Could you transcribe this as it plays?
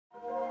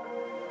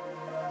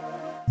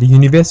The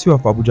University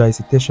of Abuja is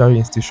a tertiary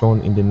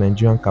institution in the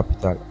Nigerian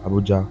capital,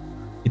 Abuja.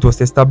 It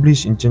was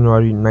established in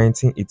January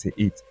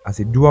 1988 as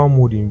a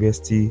dual-mode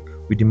university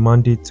with the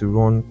mandate to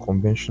run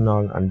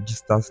conventional and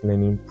distance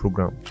learning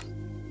programs.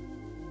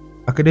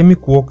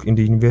 Academic work in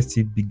the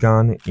university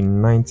began in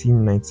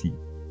 1990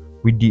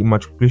 with the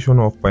immatriculation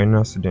of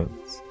pioneer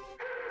students.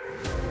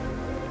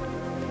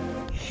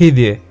 Hey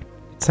there,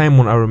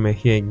 Simon Arome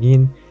here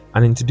again,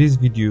 and in today's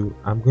video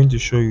I'm going to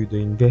show you the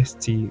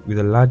university with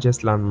the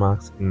largest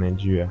landmarks in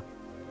Nigeria.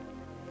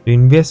 The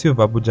University of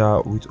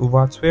Abuja, with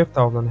over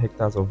 12,000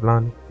 hectares of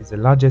land, is the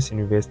largest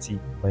university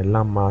by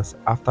landmass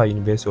after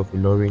University of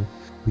Ilorin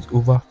with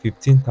over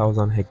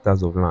 15,000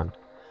 hectares of land.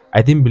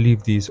 I didn't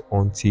believe this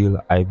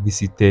until I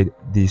visited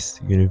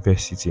this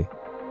university.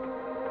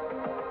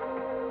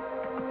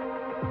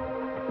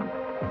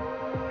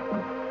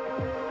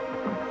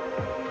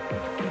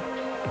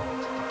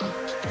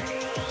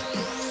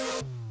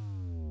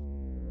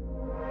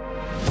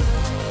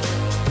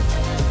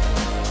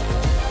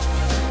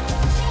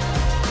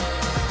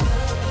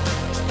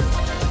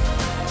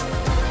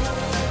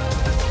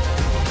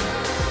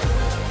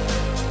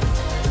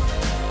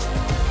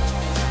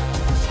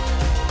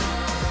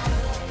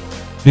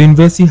 The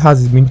university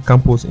has its main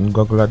campus in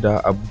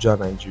Gwagwalada, Abuja,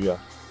 Nigeria,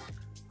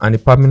 and a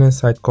permanent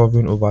site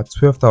covering over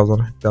 12,000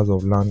 hectares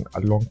of land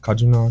along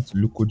Kaduna to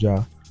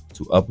Lokoja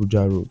to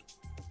Abuja Road.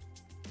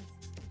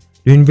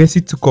 The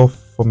university took off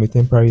from a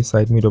temporary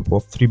site made up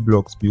of 3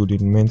 blocks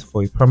building meant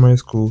for a primary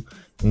school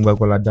in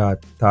Gwagwalada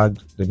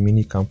tagged the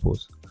mini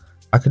campus.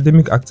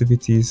 Academic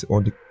activities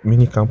on the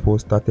mini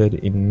campus started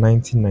in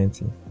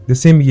 1990. The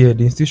same year,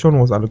 the institution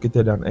was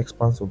allocated an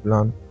expanse of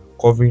land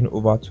covering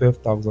over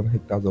 12,000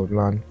 hectares of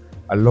land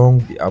along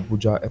the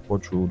Abuja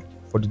Airport Road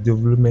for the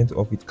development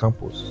of its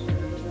campus.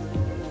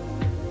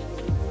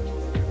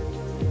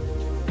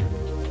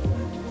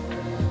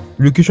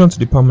 Relocation to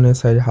the permanent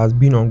site has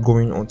been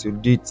ongoing until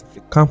date.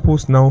 The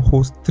campus now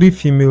hosts 3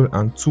 female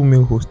and 2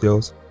 male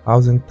hostels,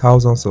 housing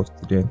thousands of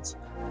students.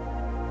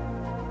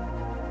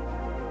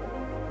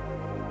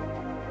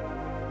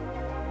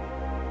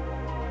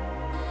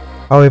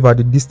 However,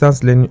 the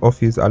distance learning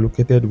office are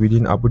located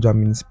within Abuja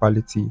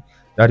municipality,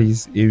 that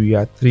is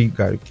Area 3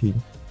 Gariki.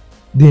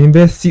 The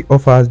university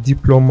offers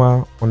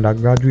diploma,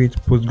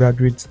 undergraduate,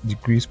 postgraduate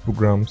degrees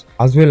programs,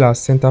 as well as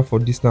Center for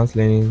Distance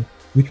Learning,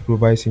 which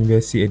provides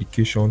university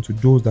education to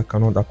those that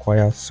cannot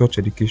acquire such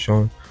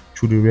education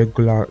through the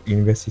regular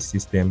university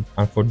system,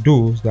 and for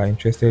those that are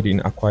interested in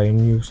acquiring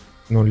new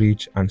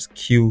knowledge and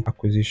skill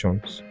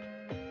acquisitions.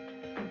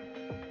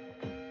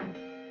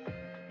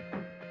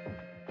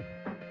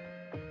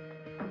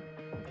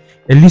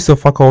 A list of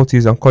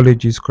faculties and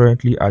colleges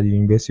currently at the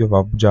University of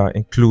Abuja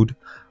include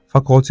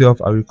Faculty of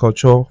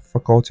Agriculture,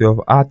 Faculty of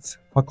Arts,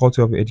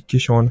 Faculty of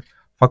Education,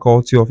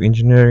 Faculty of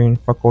Engineering,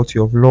 Faculty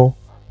of Law,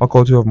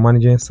 Faculty of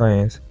Management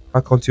Science,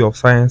 Faculty of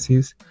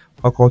Sciences,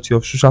 Faculty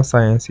of Social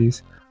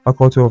Sciences,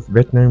 Faculty of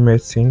Veterinary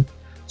Medicine,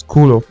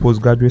 School of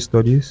Postgraduate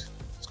Studies,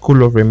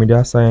 School of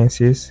Remedial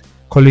Sciences,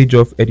 College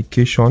of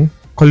Education,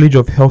 College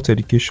of Health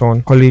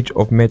Education, College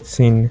of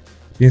Medicine,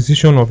 the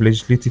Institution of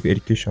Legislative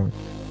Education.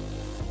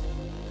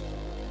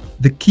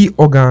 The key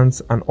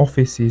organs and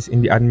offices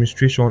in the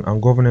administration and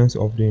governance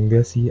of the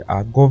university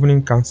are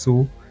Governing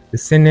Council, the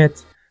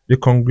Senate, the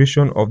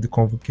Congregation of the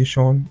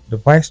Convocation, the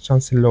Vice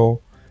Chancellor,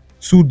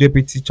 2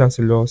 Deputy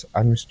Chancellors,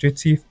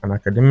 Administrative and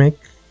Academic,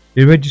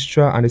 the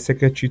Registrar and the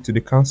Secretary to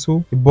the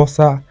Council, the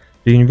Bursar,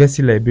 the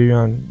University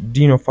Librarian,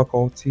 Dean of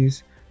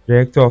Faculties,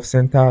 Director of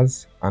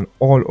Centers, and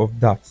all of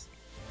that.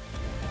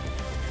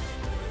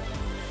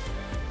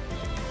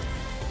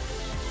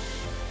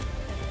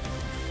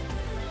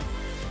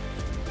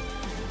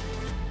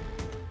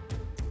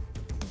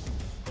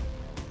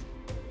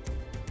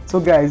 So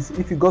guys,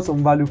 if you got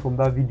some value from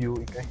that video,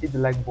 you can hit the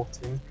like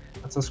button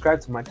and subscribe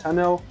to my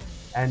channel,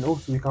 and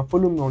also you can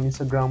follow me on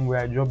Instagram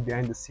where I drop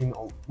behind the scene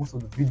of most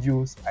of the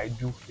videos I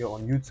do here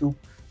on YouTube,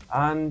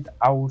 and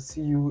I will see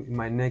you in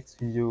my next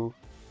video.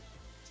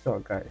 So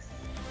guys.